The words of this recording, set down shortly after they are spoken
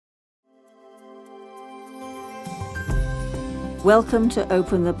Welcome to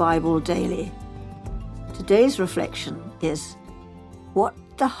Open the Bible Daily. Today's reflection is what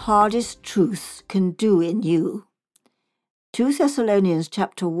the hardest truth can do in you. 2 Thessalonians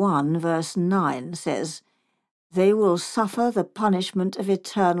chapter 1 verse 9 says, "They will suffer the punishment of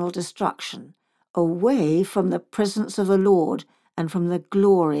eternal destruction, away from the presence of the Lord and from the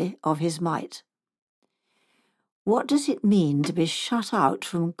glory of his might." What does it mean to be shut out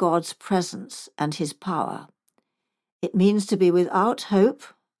from God's presence and his power? It means to be without hope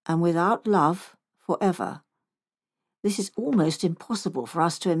and without love forever. This is almost impossible for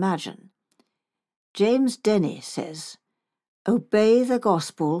us to imagine. James Denney says, "Obey the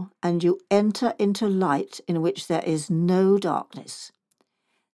gospel and you enter into light in which there is no darkness.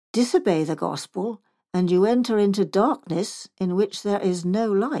 Disobey the gospel and you enter into darkness in which there is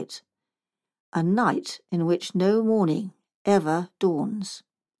no light, a night in which no morning ever dawns."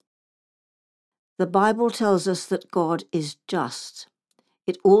 The Bible tells us that God is just.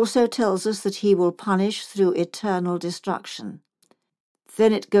 It also tells us that he will punish through eternal destruction.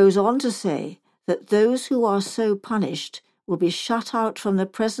 Then it goes on to say that those who are so punished will be shut out from the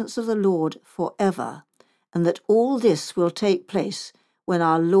presence of the Lord forever, and that all this will take place when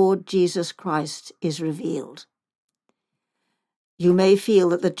our Lord Jesus Christ is revealed. You may feel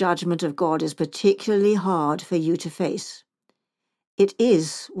that the judgment of God is particularly hard for you to face. It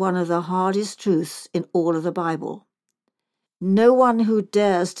is one of the hardest truths in all of the Bible. No one who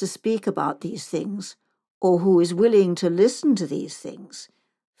dares to speak about these things, or who is willing to listen to these things,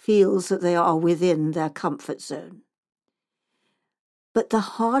 feels that they are within their comfort zone. But the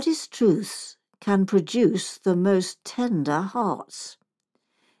hardest truths can produce the most tender hearts.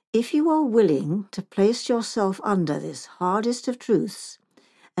 If you are willing to place yourself under this hardest of truths,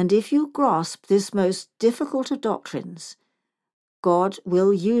 and if you grasp this most difficult of doctrines, God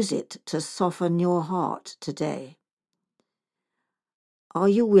will use it to soften your heart today. Are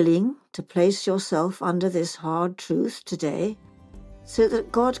you willing to place yourself under this hard truth today so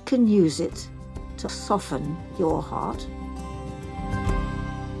that God can use it to soften your heart?